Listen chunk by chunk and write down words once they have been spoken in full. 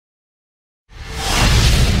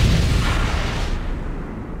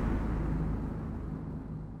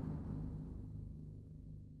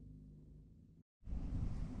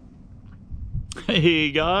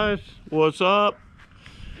Hey guys, what's up?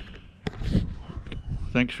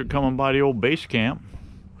 Thanks for coming by the old base camp.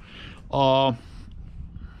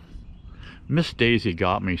 Miss Daisy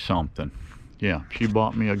got me something. Yeah, she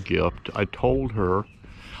bought me a gift. I told her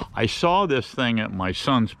I saw this thing at my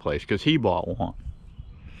son's place because he bought one.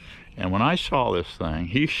 And when I saw this thing,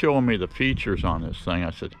 he showed me the features on this thing.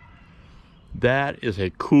 I said, that is a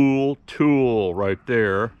cool tool right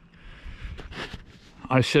there.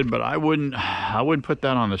 I said, but I wouldn't put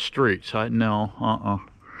that on the streets. No.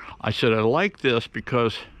 I said, I like this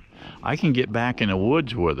because I can get back in the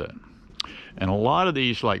woods with it. And a lot of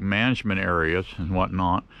these like management areas and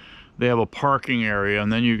whatnot, they have a parking area,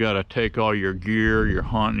 and then you got to take all your gear, your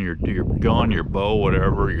hunting, your gun, your bow,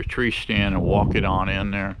 whatever, your tree stand, and walk it on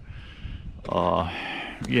in there.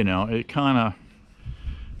 You know, it kind of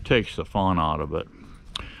takes the fun out of it.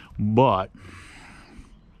 But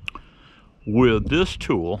with this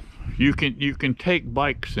tool, you can take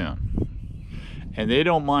bikes in, and they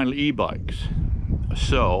don't mind e-bikes.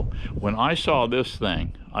 So when I saw this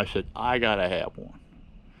thing, I said, I gotta have one.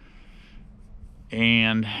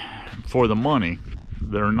 And for the money,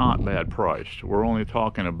 they're not bad priced. We're only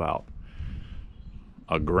talking about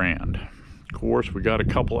 $1,000. Of course, we got a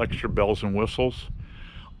couple extra bells and whistles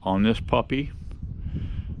on this puppy,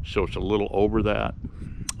 so it's a little over that.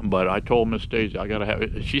 But I told Miss Daisy, I gotta have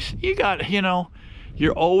it. You got, you know,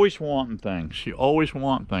 you're always wanting things. You always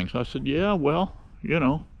want things. I said, yeah, well, you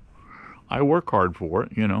know, I work hard for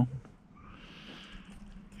it, you know.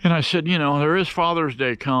 And I said, you know, there is Father's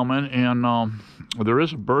Day coming, and there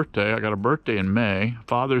is a birthday. I got a birthday in May.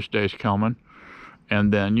 Father's Day's coming,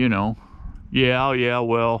 and then, you know,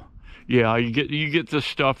 well, yeah, you get this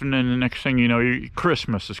stuff, and then the next thing you know,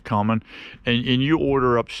 Christmas is coming, and you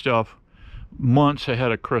order up stuff months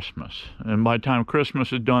ahead of Christmas, and by the time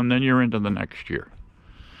Christmas is done, then you're into the next year.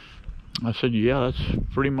 I said, yeah, that's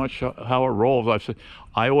pretty much how it rolls. I said,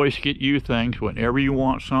 I always get you things whenever you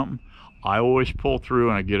want something. I always pull through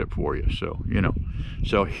and I get it for you. So, you know,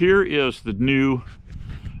 so here is the new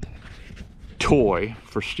toy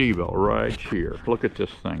for Steveo right here. Look at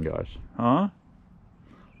this thing, guys. Huh?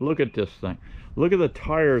 Look at this thing. Look at the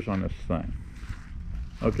tires on this thing.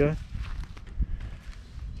 Okay?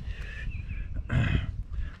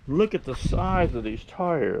 Look at the size of these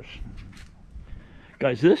tires.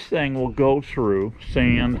 Guys, this thing will go through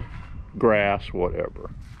sand, grass,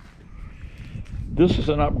 whatever. This is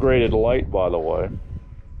an upgraded light, by the way.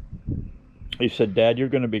 He said, Dad, you're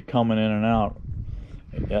going to be coming in and out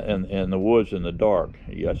in the woods in the dark.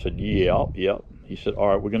 I said, yep. He said, all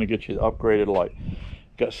right, we're going to get you the upgraded light.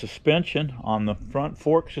 Got suspension on the front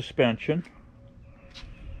fork suspension.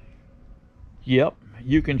 Yep,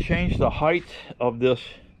 you can change the height of this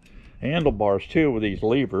handlebars too with these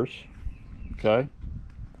levers. Okay.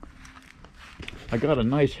 I got a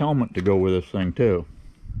nice helmet to go with this thing too.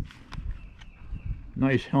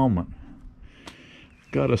 Nice helmet.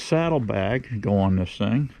 Got a saddlebag go on this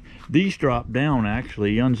thing. These drop down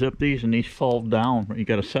actually. You unzip these and these fall down. You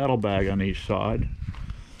got a saddlebag on each side.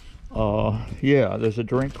 Yeah, there's a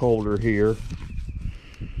drink holder here.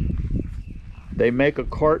 They make a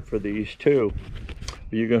cart for these too.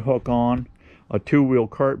 You can hook on a two-wheel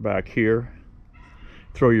cart back here.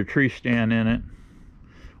 Throw your tree stand in it.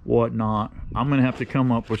 Whatnot. I'm gonna have to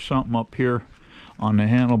come up with something up here on the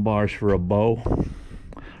handlebars for a bow.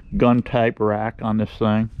 Gun type rack on this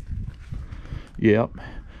thing. Yep.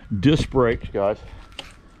 Disc brakes, guys.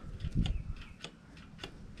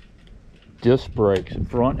 Disc brakes in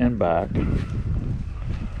front and back.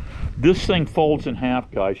 This thing folds in half,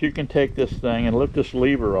 guys. You can take this thing and lift this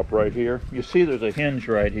lever up right here. You see there's a hinge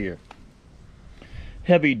right here.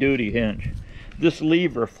 Heavy duty hinge. This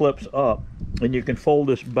lever flips up and you can fold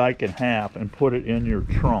this bike in half and put it in your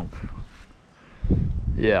trunk.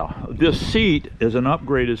 Yeah, this seat is an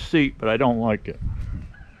upgraded seat, but I don't like it.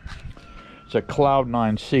 It's a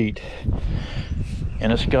Cloud9 seat,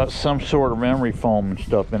 and it's got some sort of memory foam and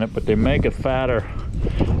stuff in it, but they make it fatter.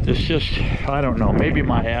 It's just, I don't know, maybe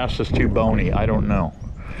my ass is too bony, I don't know.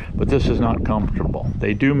 But this is not comfortable.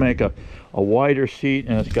 They do make a wider seat,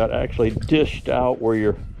 and it's got actually dished out where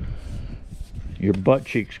your butt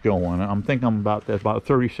cheeks go on it. I'm thinking about that, about a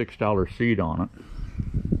 $36 seat on it.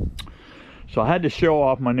 So I had to show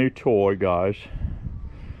off my new toy, guys.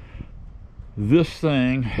 This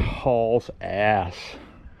thing hauls ass.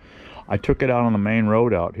 I took it out on the main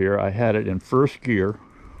road out here. I had it in first gear.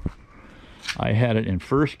 I had it in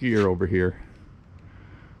first gear over here.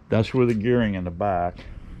 That's with the gearing in the back,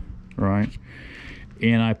 right?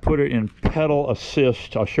 And I put it in pedal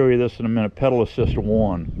assist. I'll show you this in a minute. Pedal assist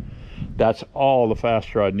 1. That's all the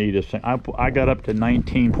faster I'd need this thing. I got up to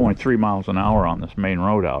 19.3 miles an hour on this main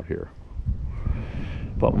road out here.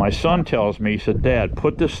 But my son tells me, he said, Dad,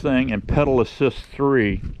 put this thing in pedal assist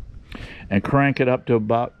 3 and crank it up to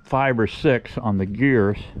about 5 or 6 on the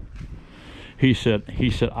gears. He said,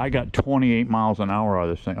 I got 28 miles an hour out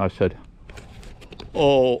of this thing. I said,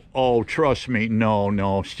 oh, trust me, no,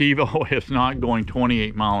 Steveo is not going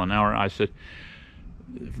 28 mile an hour. I said,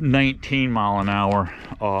 19 mile an hour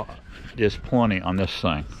is plenty on this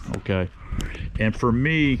thing, okay? And for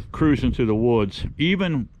me, cruising through the woods,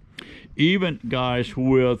 even guys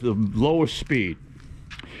with the lowest speed,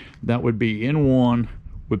 that would be in 1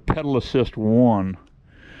 with pedal assist 1,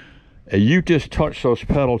 and you just touch those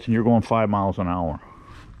pedals and you're going 5 miles an hour.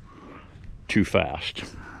 Too fast.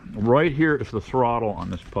 Right here is the throttle on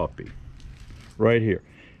this puppy. Right here.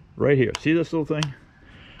 Right here. See this little thing?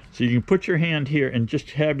 So you can put your hand here and just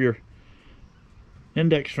have your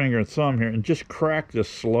index finger and thumb here and just crack this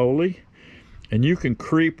slowly, and you can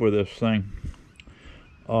creep with this thing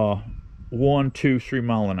 1, 2, 3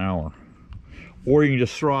 mile an hour. Or you can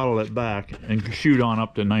just throttle it back and shoot on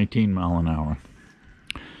up to 19 mile an hour.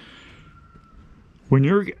 When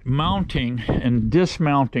you're mounting and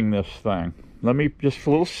dismounting this thing, let me just a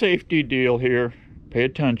little safety deal here, pay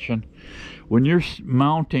attention. When you're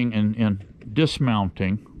mounting and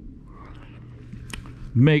dismounting,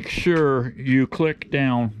 make sure you click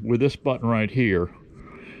down with this button right here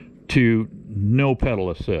to no pedal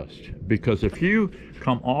assist, because if you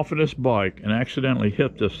come off of this bike and accidentally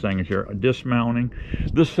hit this thing as you're dismounting,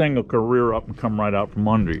 this thing will rear up and come right out from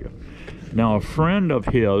under you. Now a friend of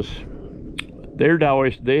his,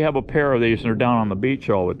 they have a pair of these and they're down on the beach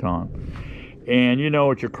all the time. And you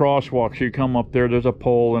know, at your crosswalks, you come up there's a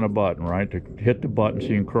pole and a button, right? To hit the button so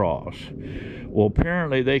you can cross. Well,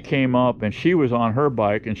 apparently they came up and she was on her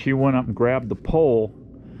bike and she went up and grabbed the pole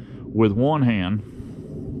with one hand.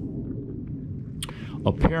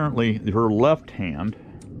 Apparently her left hand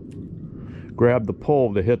grabbed the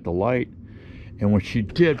pole to hit the light, and when she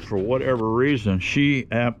did, for whatever reason, she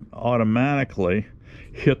automatically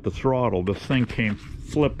hit the throttle. The thing came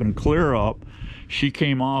flipping clear up. She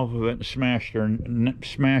came off of it and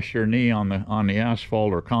smashed her knee on the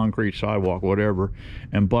asphalt or concrete sidewalk, whatever,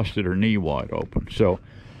 and busted her knee wide open. So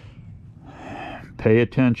pay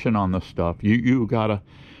attention on this stuff. You gotta,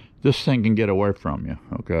 this thing can get away from you,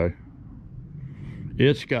 okay?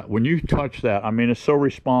 It's got, when you touch that, I mean, it's so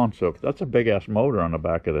responsive. That's a big ass motor on the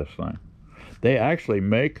back of this thing. They actually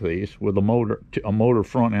make these with a motor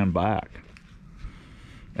front and back.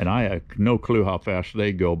 And I have no clue how fast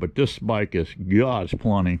they go, but this bike is God's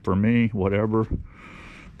plenty for me, whatever.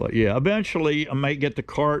 But yeah, eventually I might get the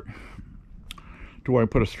cart to where I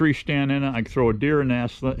put a 3 stand in it. I can throw a deer in the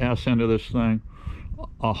ass end of this thing,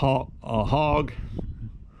 a hog.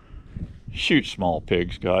 Shoot small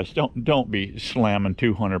pigs, guys. Don't be slamming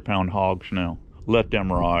 200-pound hogs now. Let them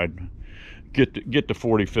ride. Get the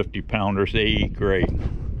 40, 50 pounders. They eat great.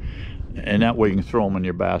 And that way you can throw them in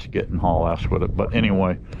your basket and haul ass with it. But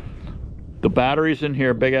anyway, the battery's in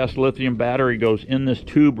here. Big ass lithium battery goes in this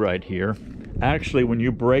tube right here. Actually, when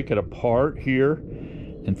you break it apart here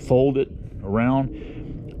and fold it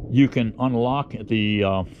around, you can unlock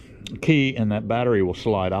the key and that battery will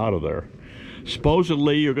slide out of there.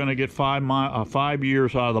 Supposedly you're going to get 5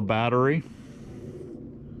 years out of the battery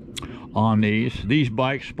on these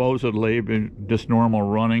bikes. Supposedly just normal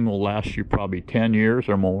running will last you probably 10 years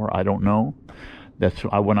or more. I don't know.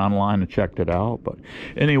 I went online and checked it out. But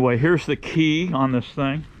anyway, here's the key on this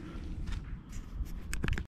thing.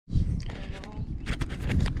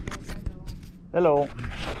 Hello.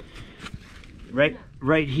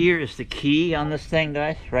 Right here is the key on this thing,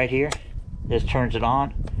 guys. Right here. This turns it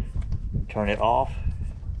on. Turn it off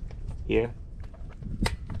here.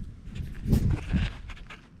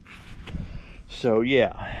 So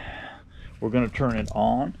yeah, we're going to turn it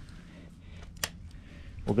on.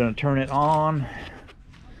 We're going to turn it on,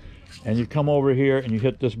 and you come over here and you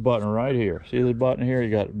hit this button right here. See this button here? You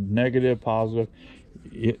got negative, positive.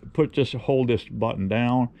 You hold this button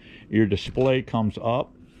down. Your display comes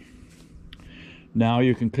up. Now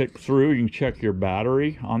you can click through. You can check your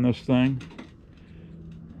battery on this thing.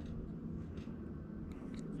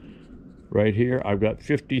 Right here, I've got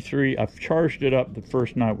 53. I've charged it up the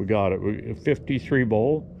first night we got it. 53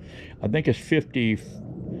 volt. I think it's 50.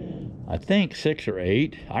 I think 6 or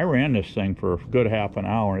 8. I ran this thing for a good half an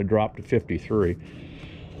hour and it dropped to 53.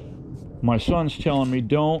 My son's telling me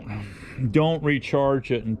don't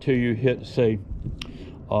recharge it until you hit, say,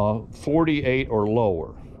 48 or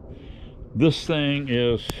lower. This thing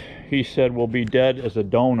is, he said, will be dead as a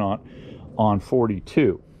donut on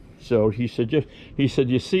 42. So he said,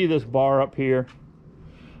 you see this bar up here?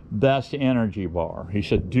 That's the energy bar. He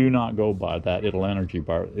said, do not go by that. It'll energy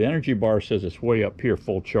bar. The energy bar says it's way up here,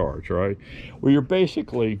 full charge, right? Well, you're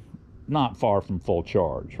basically not far from full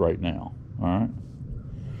charge right now, all right?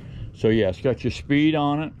 So yeah, it's got your speed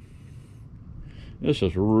on it. This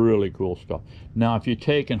is really cool stuff. Now, if you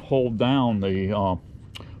take and hold down the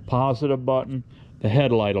positive button, the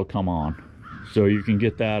headlight will come on. So you can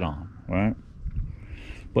get that on, right?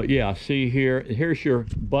 But yeah, see here, here's your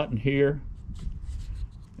button here.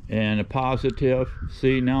 And a positive.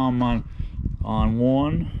 See, now I'm on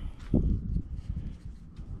 1,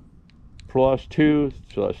 plus 2,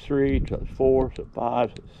 so that's 3, so that's 4, so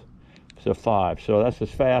 5, so 5. So that's as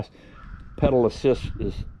fast. Pedal assist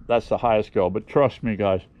that's the highest go. But trust me,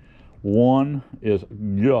 guys, 1 is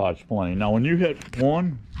God's plenty. Now, when you hit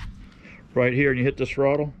 1 right here and you hit the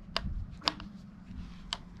throttle,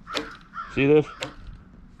 see this?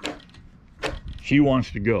 She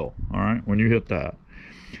wants to go. All right, when you hit that.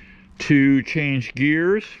 To change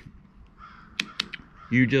gears,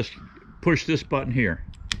 you just push this button here.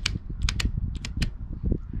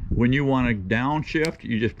 When you want to downshift,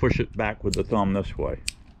 you just push it back with the thumb this way.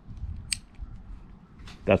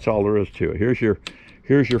 That's all there is to it. Here's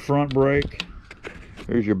your front brake.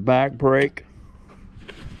 Here's your back brake.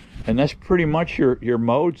 And that's pretty much your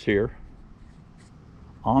modes here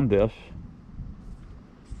on this.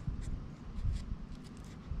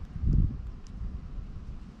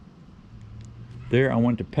 There, I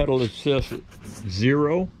went to pedal assist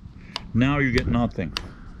 0. Now you get nothing.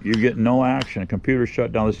 You get no action. Computer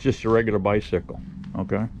shut down. It's just a regular bicycle.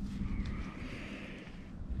 Okay.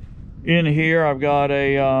 In here, I've got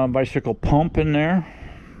a bicycle pump in there.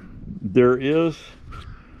 There is,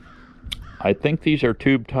 I think these are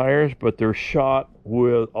tube tires, but they're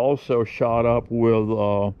also shot up with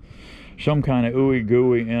some kind of ooey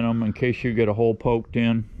gooey in them in case you get a hole poked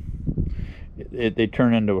in. They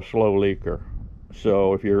turn into a slow leaker.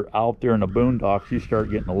 So if you're out there in the boondocks, you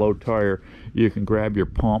start getting a low tire, you can grab your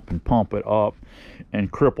pump and pump it up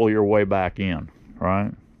and cripple your way back in,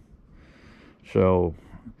 right? So,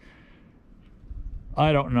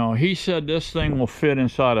 I don't know. He said this thing will fit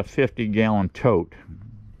inside a 50-gallon tote.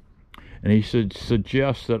 And he said,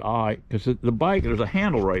 suggest that because the bike, there's a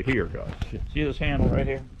handle right here, guys. See this handle right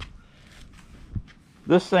here?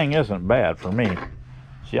 This thing isn't bad for me.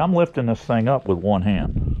 See, I'm lifting this thing up with one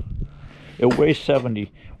hand. It weighs 70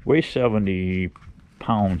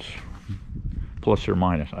 pounds, plus or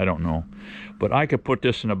minus, I don't know. But I could put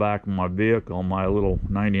this in the back of my vehicle, my little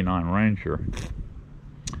 99 Ranger,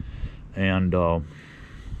 and I'm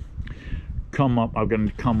going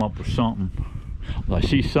to come up with something. I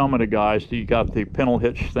see some of the guys, you got the pintle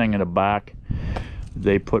hitch thing in the back.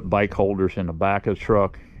 They put bike holders in the back of the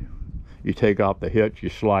truck. You take off the hitch, you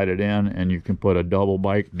slide it in, and you can put a double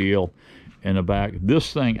bike deal in the back.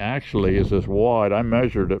 This thing actually is this wide. I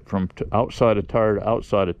measured it from outside of tire to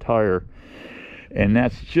outside of tire, and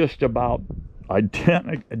that's just about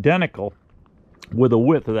identical with the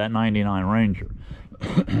width of that 99 Ranger.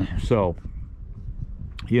 So,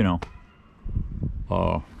 you know,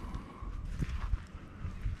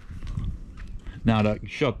 now to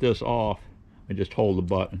shut this off, I just hold the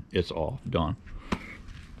button, it's off, done.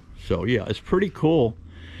 So yeah, it's pretty cool.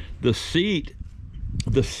 The seat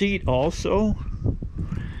also,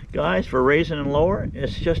 guys, for raising and lower,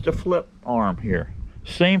 it's just a flip arm here.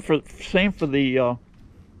 Same for this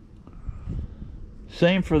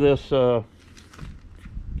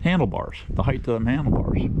handlebars, the height of them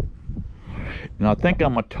handlebars. And I think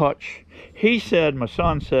I'm a touch. He said, my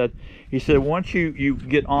son said, he said once you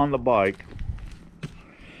get on the bike,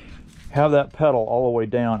 have that pedal all the way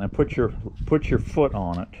down and put your foot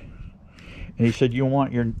on it. And he said you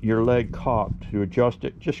want your leg cocked. To adjust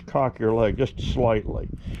it, just cock your leg just slightly.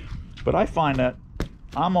 But I find that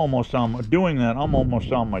I'm almost on my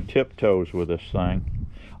tiptoes with this thing.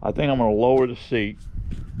 I think I'm going to lower the seat.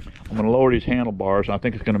 I'm going to lower these handlebars. I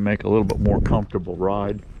think it's going to make a little bit more comfortable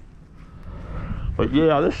ride. But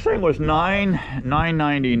yeah, this thing was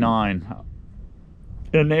 $9.99,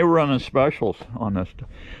 and they were running specials on this.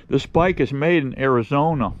 This bike is made in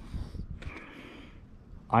Arizona.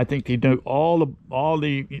 I think they do all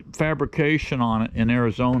the fabrication on it in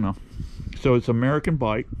Arizona. So it's an American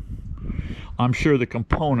bike. I'm sure the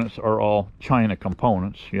components are all China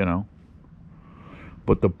components, you know.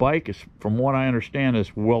 But the bike is, from what I understand,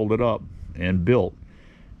 is welded up and built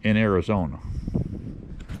in Arizona.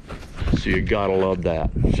 So you gotta love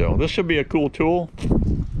that. So this should be a cool tool.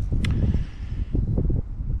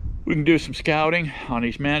 We can do some scouting on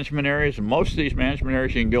these management areas, and most of these management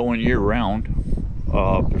areas you can go in year round.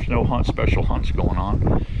 There's no special hunts going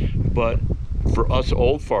on. But for us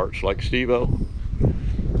old farts like Steveo,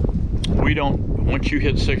 we don't, once you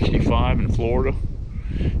hit 65 in Florida,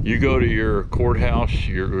 you go to your courthouse,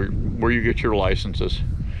 where you get your licenses,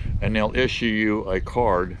 and they'll issue you a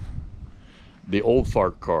card, the old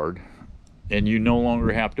fart card, and you no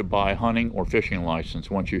longer have to buy a hunting or fishing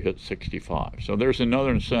license once you hit 65. So there's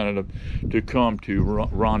another incentive to come to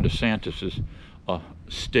Ron DeSantis's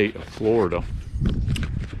state of Florida.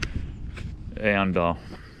 And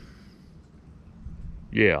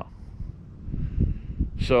yeah,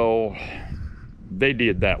 so they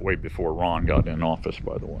did that way before Ron got in office,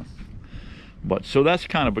 by the way. But so that's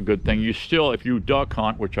kind of a good thing. You still, if you duck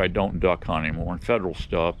hunt, which I don't duck hunt anymore, and federal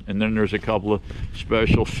stuff, and then there's a couple of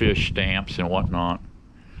special fish stamps and whatnot,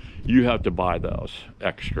 you have to buy those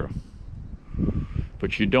extra.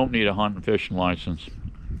 But you don't need a hunt and fishing license.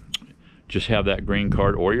 Just have that green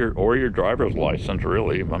card or your driver's license,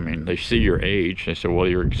 really. I mean, they see your age. They say, well,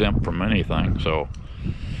 you're exempt from anything. So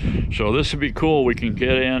this would be cool. We can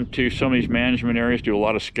get into some of these management areas, do a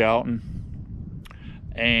lot of scouting,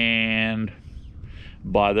 and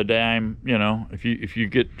by the time, you know, if you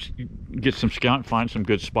get some scouting, find some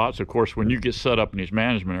good spots. Of course, when you get set up in these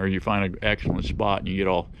management areas, you find an excellent spot and you get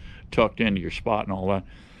all tucked into your spot and all that.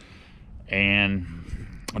 And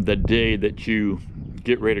the day that you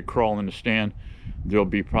get ready to crawl in the stand, there'll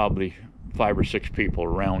be probably 5 or 6 people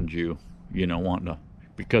around you, you know, wanting to,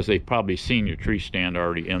 because they've probably seen your tree stand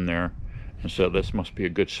already in there, and so this must be a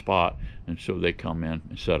good spot, and so they come in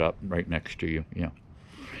and set up right next to you. Yeah.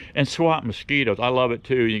 And swatting mosquitoes, I love it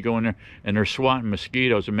too. You go in there and they're swatting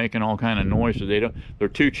mosquitoes and making all kind of noises. They're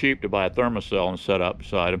too cheap to buy a thermocell and set up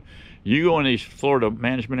beside them. You go in these Florida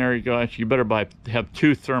management area, guys, you better have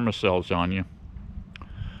 2 thermocells on you,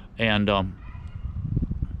 and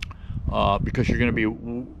because you're going to be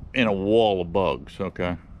in a wall of bugs,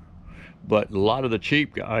 okay? But a lot of the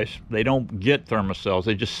cheap guys, they don't get thermocells.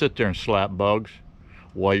 They just sit there and slap bugs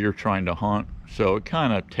while you're trying to hunt. So it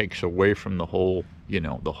kind of takes away from the whole, you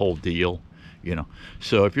know, the whole deal, you know.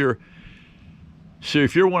 So if you're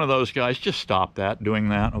one of those guys, just stop doing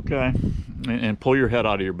that, okay? And pull your head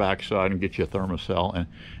out of your backside and get you a thermocell,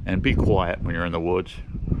 and be quiet when you're in the woods.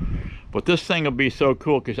 But this thing will be so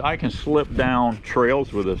cool because I can slip down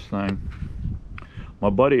trails with this thing. My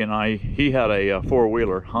buddy and I, he had a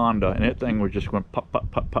 4-wheeler Honda, and that thing was just going pop,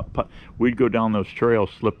 pop, pop, pop, pop. We'd go down those trails,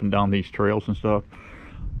 slipping down these trails and stuff,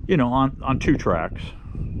 you know, on 2 tracks.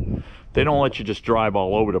 They don't let you just drive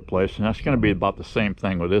all over the place, and that's going to be about the same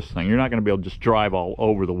thing with this thing. You're not going to be able to just drive all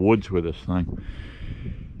over the woods with this thing.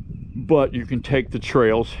 But you can take the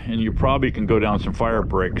trails, and you probably can go down some fire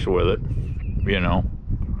breaks with it, you know.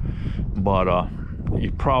 But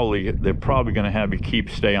they're probably going to have you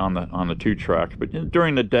stay on the 2 tracks. But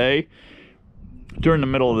during the day, during the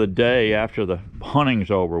middle of the day, after the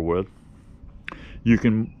hunting's over with, you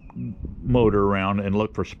can motor around and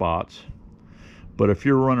look for spots. But if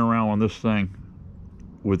you're running around on this thing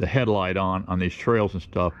with the headlight on these trails and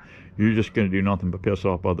stuff, you're just going to do nothing but piss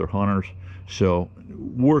off other hunters. So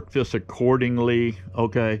work this accordingly,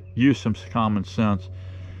 okay? Use some common sense.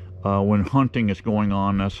 When hunting is going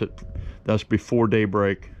on, that's before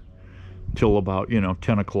daybreak till about, you know,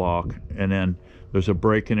 10 o'clock, and then there's a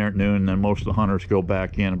break in there at noon, and then most of the hunters go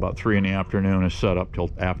back in about 3 in the afternoon and set up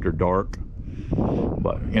till after dark.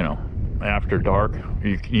 But, you know, after dark,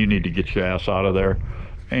 you need to get your ass out of there.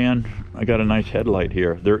 And I got a nice headlight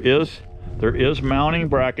here. There is mounting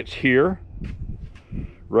brackets here,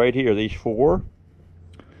 right here, these 4.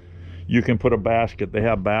 You can put a basket. They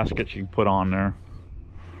have baskets you can put on there.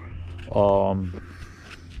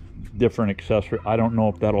 Different accessory. I don't know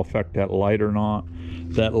if that'll affect that light or not.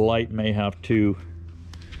 That light may have to,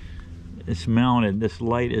 it's mounted, this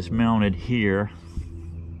light is mounted here.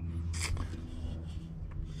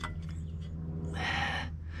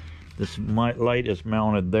 This light is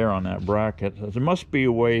mounted there on that bracket. There must be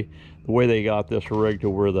a way, the way they got this rigged, to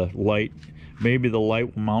where the light, maybe the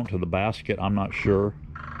light will mount to the basket, I'm not sure.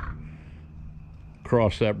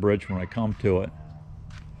 Cross that bridge when I come to it.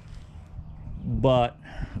 But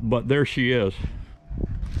there she is.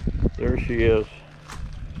 There she is.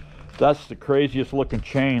 That's the craziest looking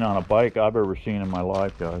chain on a bike I've ever seen in my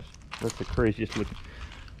life, guys. That's the craziest looking.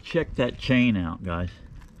 Check that chain out, guys.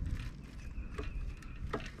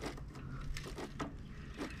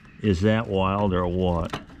 Is that wild or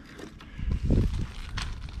what?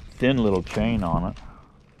 Thin little chain on it.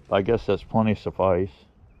 I guess that's plenty suffice.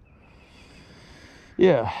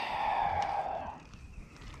 Yeah.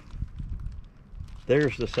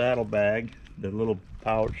 There's the saddlebag, the little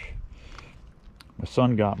pouch. My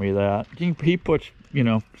son got me that. He puts you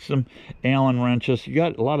know, some Allen wrenches. You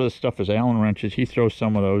got a lot of this stuff is Allen wrenches. He throws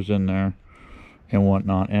some of those in there and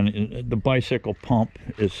whatnot. And the bicycle pump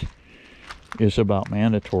is about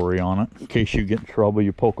mandatory on it. In case you get in trouble,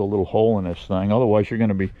 you poke a little hole in this thing. Otherwise, you're going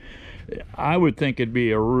to be, I would think it'd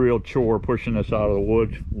be a real chore pushing this out of the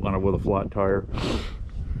woods with a flat tire.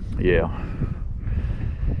 Yeah.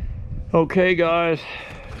 Okay, guys,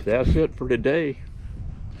 that's it for today.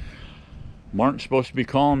 Martin's supposed to be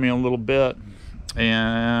calling me in a little bit,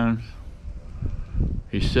 and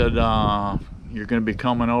he said you're going to be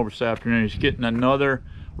coming over this afternoon. He's getting another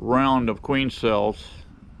round of queen cells.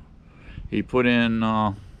 He put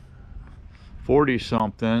in 40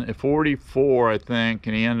 something, 44 I think,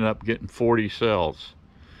 and he ended up getting 40 cells.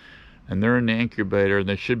 And they're in the incubator, and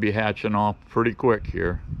they should be hatching off pretty quick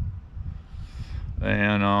here.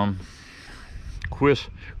 And Chris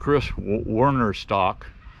Werner stock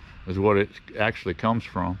is what it actually comes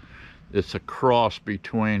from. It's a cross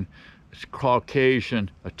between, it's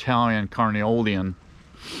Caucasian, Italian, Carniolan.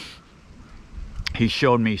 He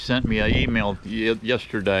showed me, sent me an email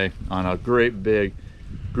yesterday on a great big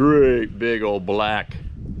old black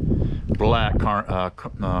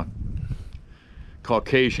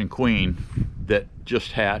Caucasian queen that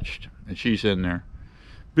just hatched, and she's in there.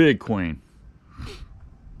 Big queen.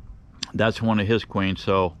 That's one of his queens,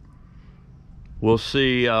 so we'll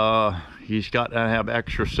see. He's got to have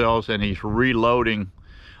extra cells, and he's reloading.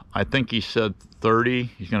 I think he said 30.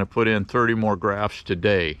 He's going to put in 30 more grafts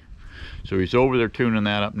today. So he's over there tuning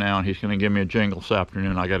that up now, and he's going to give me a jingle this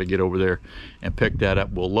afternoon. I got to get over there and pick that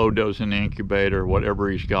up. We'll load those in the incubator, whatever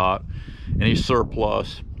he's got, and he's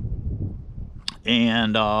surplus.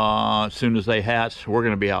 And as soon as they hatch, we're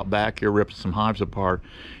going to be out back here ripping some hives apart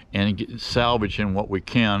and salvaging what we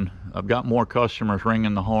can. I've got more customers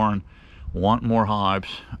ringing the horn, want more hives.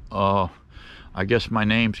 I guess my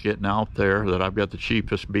name's getting out there that I've got the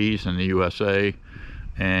cheapest bees in the USA,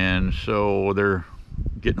 and so they're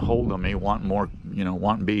getting hold of me, wanting more, you know,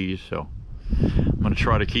 wanting bees. So I'm going to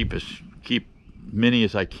try to keep many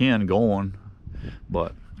as I can going,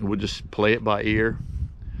 but we'll just play it by ear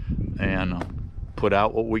and put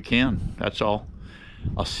out what we can. That's all.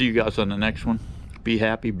 I'll see you guys on the next one. Be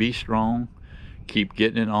happy, be strong, keep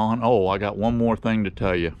getting it on. Oh, I got one more thing to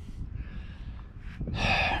tell you.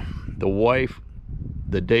 The wife,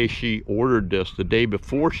 the day she ordered this, the day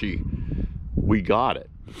before we got it,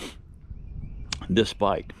 this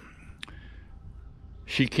bike,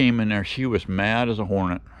 she came in there, she was mad as a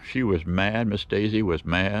hornet. She was mad. Miss Daisy was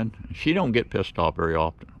mad. She don't get pissed off very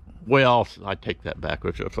often. Well, I take that back.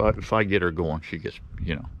 If I get her going, she gets,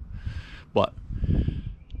 you know. But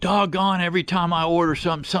doggone, every time I order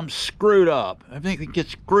something screwed up. Everything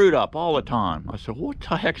gets screwed up all the time. I said, what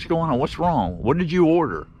the heck's going on? What's wrong? What did you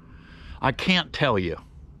order? I can't tell you.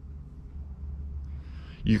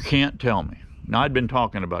 You can't tell me. Now, I'd been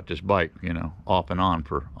talking about this bike, you know, off and on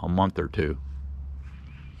for a month or two.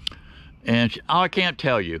 And she, oh, I can't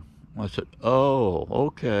tell you. I said, oh,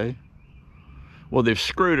 okay. Well, they've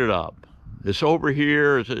screwed it up. It's over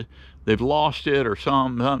here. They've lost it or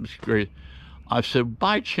something's great. I said,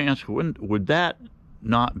 by chance, would that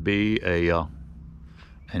not be an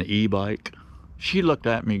e-bike? She looked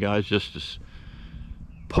at me, guys, just as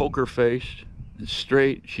poker-faced and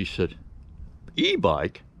straight. She said,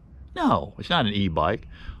 e-bike? No, it's not an e-bike.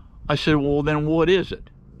 I said, well, then what is it?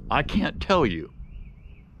 I can't tell you.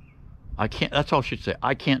 I can't, that's all she'd say.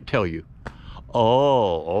 I can't tell you.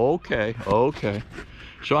 Oh, okay, okay.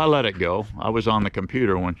 So I let it go. I was on the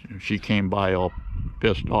computer when she came by all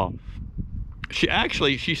pissed off.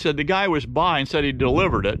 She said the guy was by and said he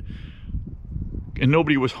delivered it and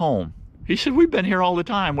nobody was home. He said, we've been here all the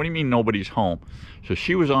time. What do you mean nobody's home? So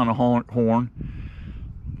she was on a horn,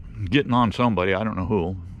 getting on somebody, I don't know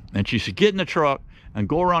who. And she said, get in the truck and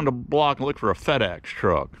go around the block and look for a FedEx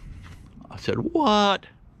truck. I said, what?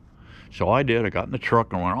 So I did. I got in the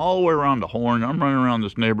truck and went all the way around the horn. I'm running around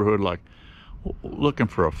this neighborhood like looking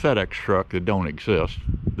for a FedEx truck that don't exist.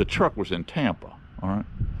 The truck was in Tampa, all right?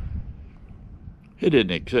 It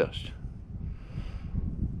didn't exist.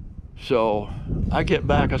 So I get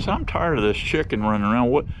back. I said, I'm tired of this chicken running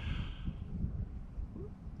around.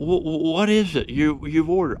 What is it you've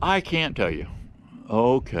ordered? I can't tell you.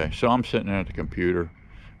 Okay. So I'm sitting there at the computer,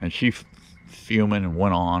 and she fuming and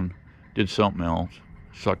went on, did something else.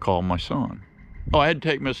 So I called my son. Oh, I had to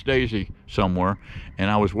take Miss Daisy somewhere,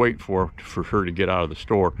 and I was waiting for her to get out of the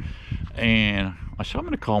store. And I said, I'm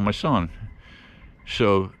going to call my son.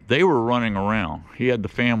 So they were running around. He had the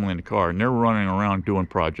family in the car, and they were running around doing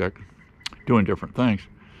projects, doing different things.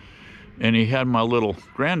 And he had my little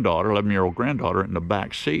granddaughter, 11-year-old granddaughter, in the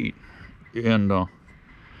back seat. And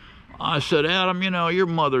I said, Adam, you know, your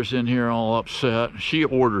mother's in here all upset. She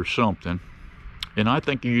ordered something, and I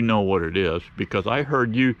think you know what it is because I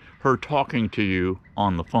heard her talking to you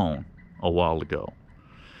on the phone a while ago.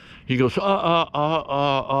 He goes, See,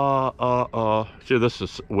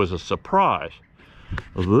 was a surprise.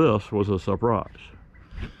 This was a surprise.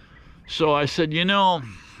 So I said, you know,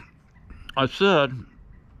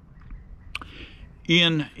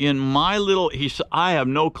 in my little, he said, I have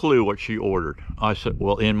no clue what she ordered. I said,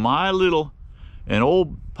 well, in my little, an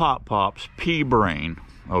old Pop's pea brain,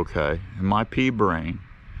 okay, in my pea brain,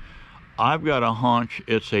 I've got a hunch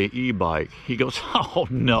it's a e-bike. He goes, oh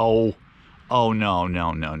no,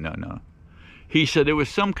 no. He said it was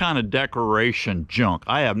some kind of decoration junk.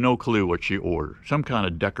 I have no clue what she ordered. Some kind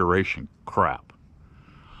of decoration crap.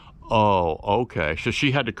 Oh, okay. So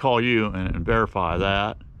she had to call you and verify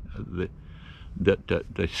that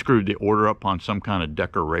they screwed the order up on some kind of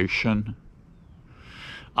decoration.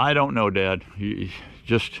 I don't know, Dad.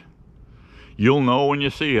 You'll know when you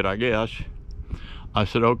see it, I guess. I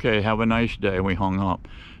said, okay, have a nice day. We hung up.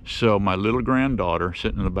 So my little granddaughter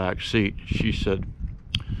sitting in the back seat, she said,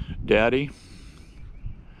 Daddy,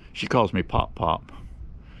 she calls me Pop.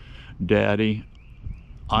 Daddy,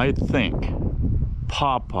 I think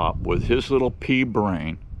Pop with his little pea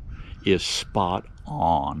brain is spot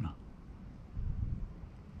on.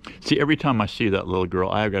 See, every time I see that little girl,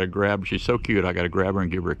 I've got to grab her. She's so cute. I got to grab her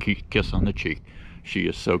and give her a kiss on the cheek. She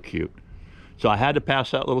is so cute. So I had to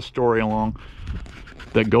pass that little story along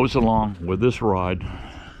that goes along with this ride.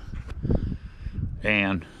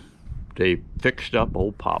 And they fixed up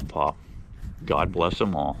old Pop. God bless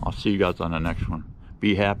them all. I'll see you guys on the next one.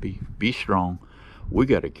 Be happy. Be strong. We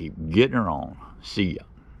got to keep getting her on. See ya.